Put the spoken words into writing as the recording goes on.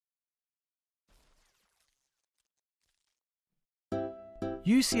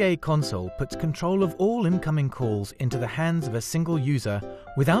UCA Console puts control of all incoming calls into the hands of a single user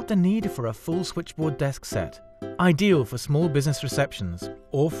without the need for a full switchboard desk set. Ideal for small business receptions,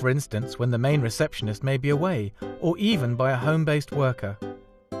 or for instance when the main receptionist may be away, or even by a home-based worker.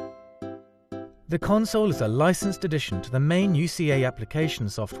 The console is a licensed addition to the main UCA application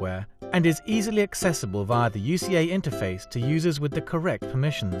software and is easily accessible via the UCA interface to users with the correct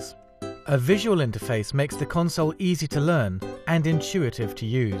permissions. A visual interface makes the console easy to learn and intuitive to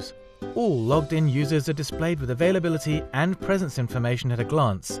use. All logged-in users are displayed with availability and presence information at a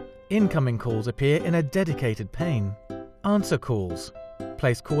glance. Incoming calls appear in a dedicated pane. Answer calls,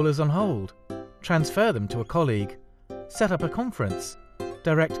 place callers on hold, transfer them to a colleague, set up a conference,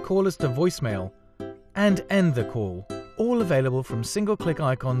 direct callers to voicemail, and end the call, all available from single-click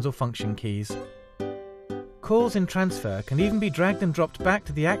icons or function keys. Calls in transfer can even be dragged and dropped back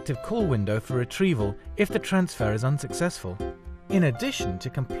to the active call window for retrieval if the transfer is unsuccessful. In addition to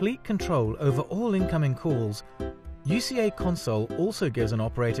complete control over all incoming calls, UCA Console also gives an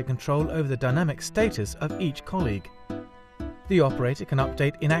operator control over the dynamic status of each colleague. The operator can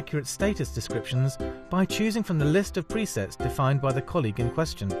update inaccurate status descriptions by choosing from the list of presets defined by the colleague in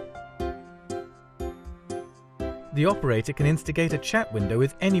question. The operator can instigate a chat window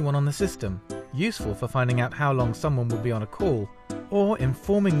with anyone on the system, useful for finding out how long someone will be on a call, or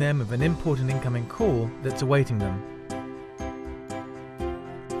informing them of an important incoming call that's awaiting them.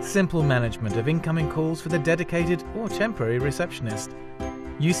 Simple management of incoming calls for the dedicated or temporary receptionist.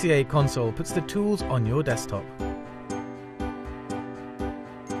 UCA Console puts the tools on your desktop.